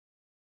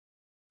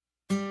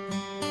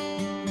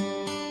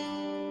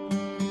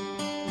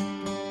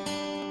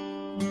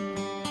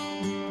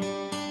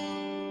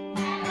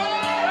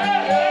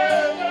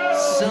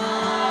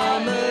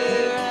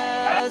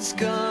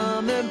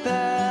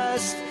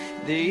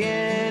the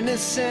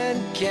innocent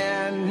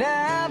can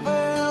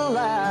never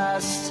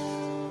last.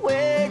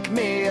 Wake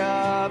me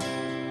up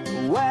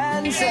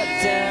when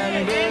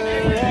September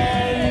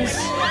ends.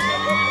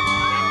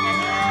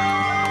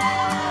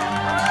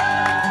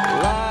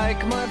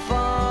 Like my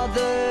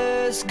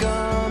father's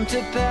come to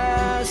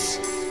pass,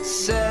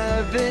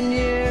 7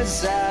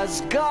 years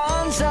has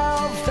gone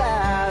so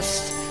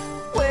fast.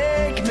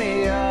 Wake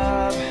me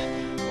up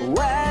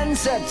when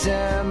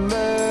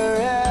September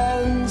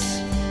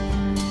ends.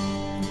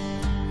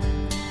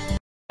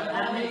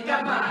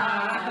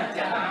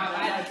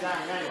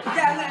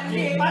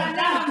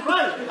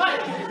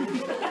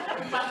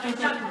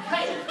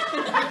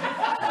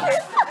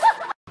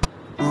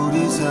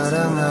 우리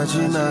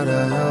사랑하지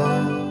말아요.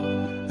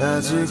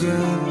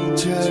 아직은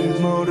잘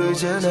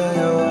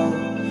모르잖아요.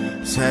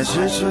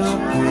 사실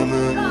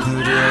조금은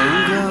두려운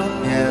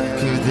거야.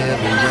 그대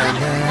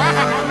미안해.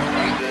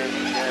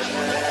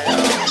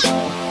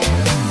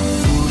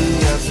 우리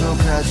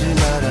약속하지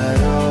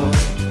말아요.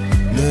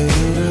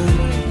 내일은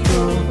또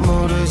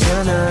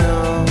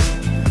모르잖아요.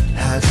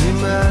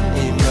 하지만 이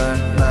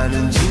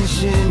말만은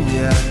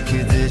진심이야.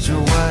 그대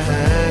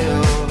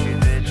좋아해요.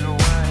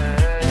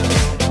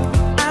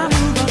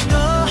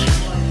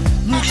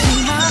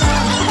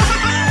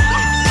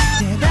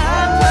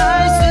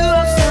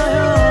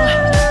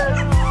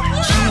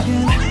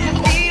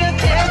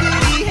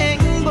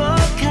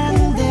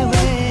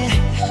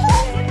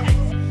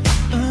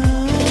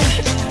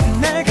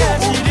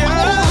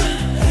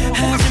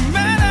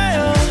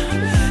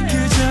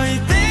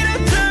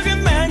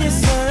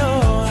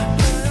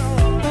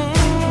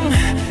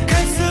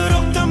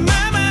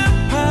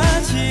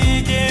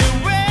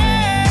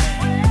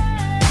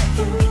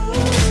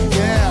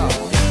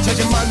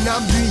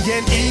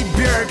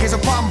 이별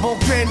계속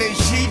반복되는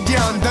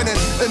시련. 너는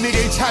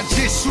의미를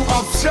찾을 수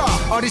없어.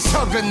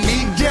 어리석은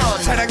미련.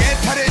 사랑의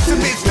탈에서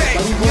mistake.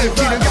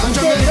 느끼는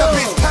감정은 다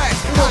비슷해.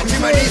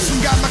 하지만 이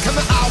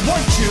순간만큼은 I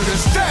want you to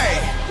stay.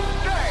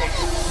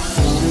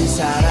 우리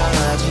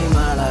사랑하지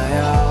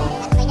말아요.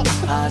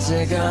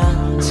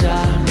 아직은 잘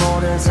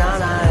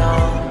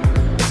모르잖아요.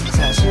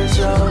 사실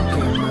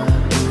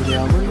조금은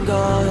두려운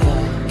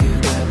거야.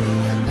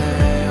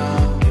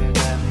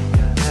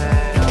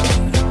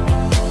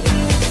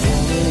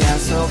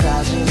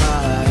 가지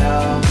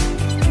말아요.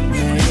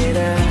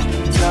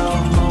 내일은 더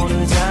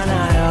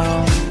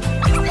모르잖아요.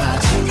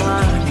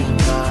 하지만 이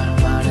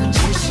말만은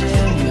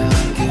진심이야.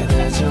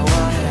 그대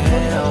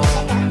좋아해요.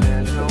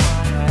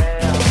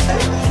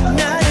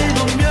 나를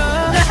보면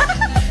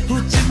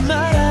웃지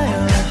말아요.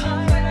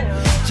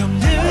 좀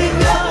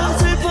늘면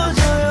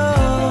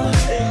슬퍼져요.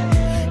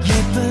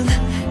 예쁜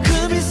그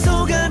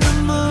미소가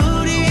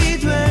눈물이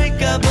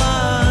될까봐.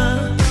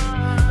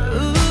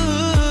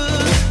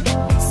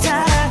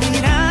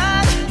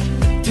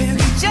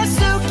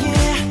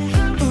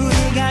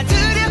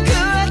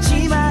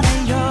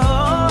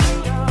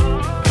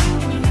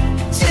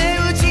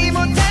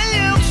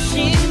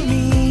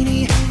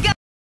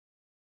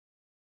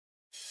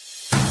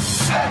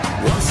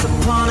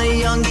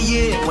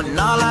 When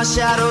all our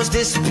shadows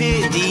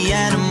disappeared, the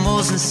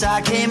animals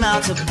inside came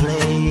out to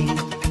play.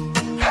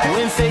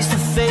 Went face to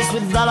face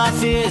with all our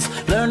fears,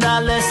 learned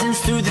our lessons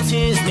through the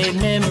tears, made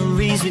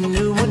memories we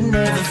knew would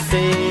never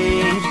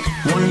fade.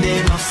 One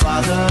day my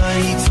father,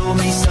 he told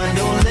me, son,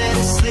 don't let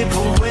it slip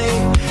away.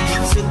 He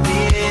took the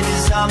end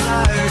is all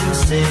I heard him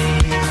say.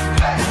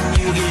 When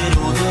you get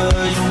older,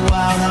 your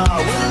wild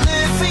heart will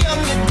live for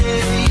younger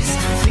days.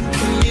 Think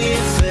of me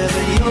if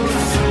ever you're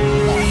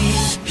afraid.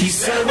 He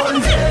said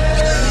one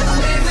day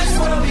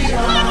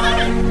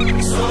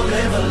behind, so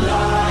live a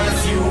life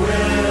you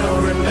will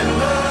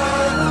remember.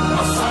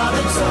 My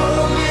father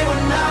told me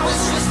when I was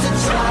just a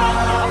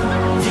child,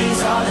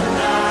 these are the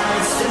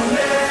nights that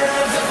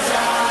never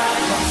die.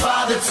 My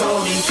father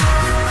told me.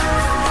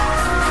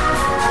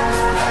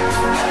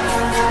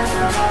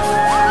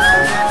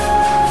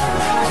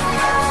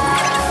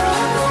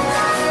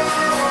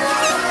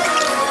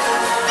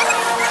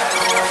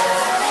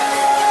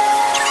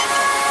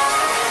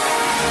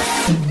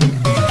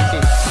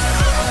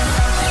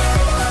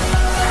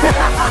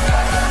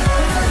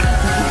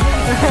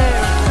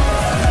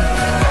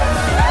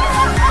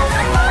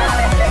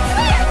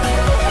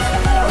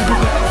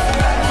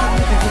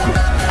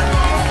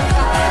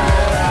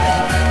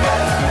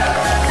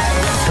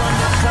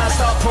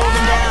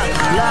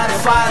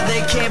 Fire they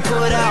can't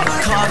put out,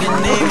 carve your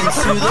name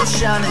into those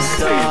shining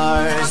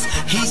stars.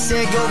 He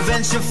said go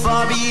venture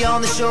far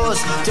beyond the shores,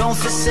 don't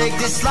forsake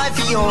this life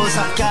of yours.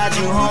 I'll guide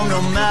you home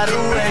no matter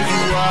where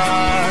you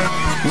are.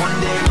 One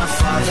day my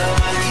father,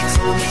 he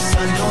told me,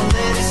 son, don't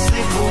let it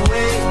slip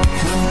away.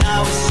 When I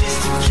was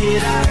just a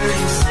kid I heard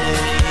him say,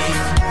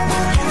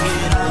 when you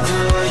get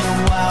older your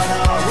wild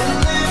heart will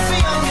live for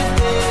younger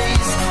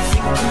days.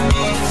 Think of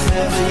me if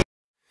ever.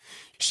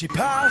 She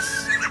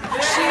passed,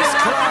 she's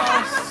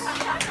class,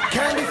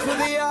 candy for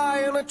the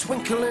eye and a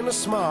twinkle in a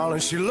smile.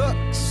 And she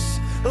looks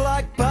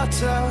like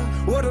butter,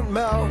 wouldn't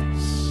melt.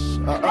 Is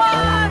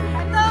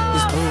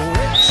blue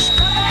rich?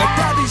 Her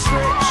daddy's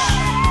rich.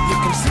 You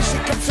can You see, she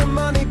got some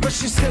money, but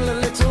she's still a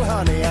little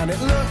honey, and it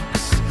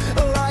looks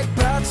like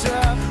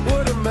butter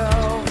would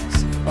melt.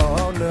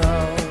 Oh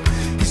no,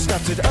 he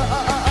stuttered.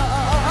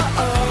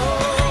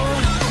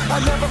 I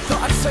never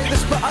thought I'd say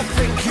this, but I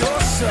think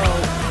you're so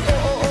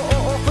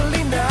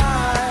awfully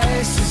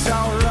nice. It's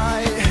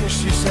alright,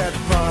 she said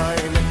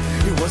fine.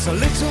 He was a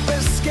little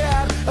bit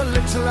scared, a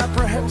little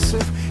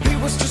apprehensive. He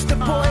was just a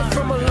boy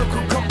from a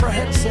local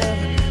comprehensive,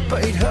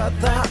 but he'd heard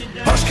that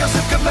posh girls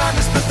have good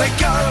manners, but they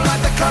go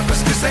like the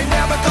clappers, cause they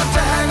never got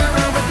to hang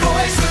around with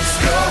boys at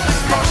school.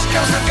 Posh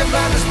girls have good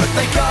manners, but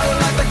they go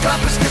like the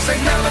clappers, cause they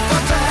never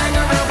got to hang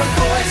around with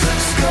boys at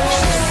school.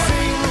 She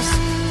seems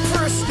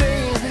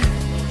pristine,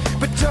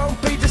 but don't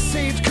be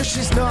deceived, cause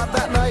she's not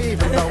that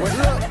naive. And though it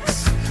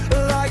looks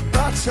like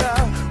butter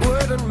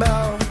wouldn't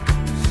melt,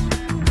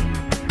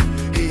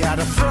 he had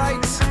a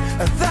fright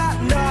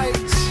that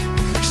night.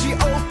 She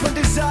opened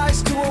his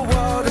eyes to a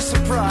world of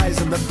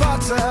surprise, and the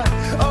butter,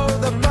 oh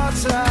the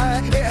butter,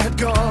 it had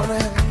gone,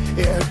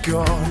 it had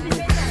gone.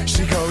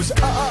 She goes,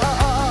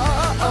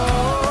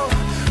 oh,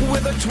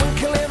 with a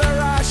twinkle in her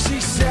eye, she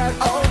said,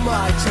 oh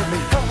my, to me,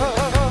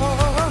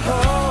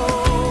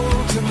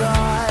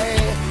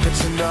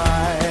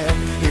 tonight,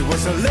 he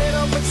was a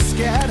little bit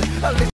scared, a little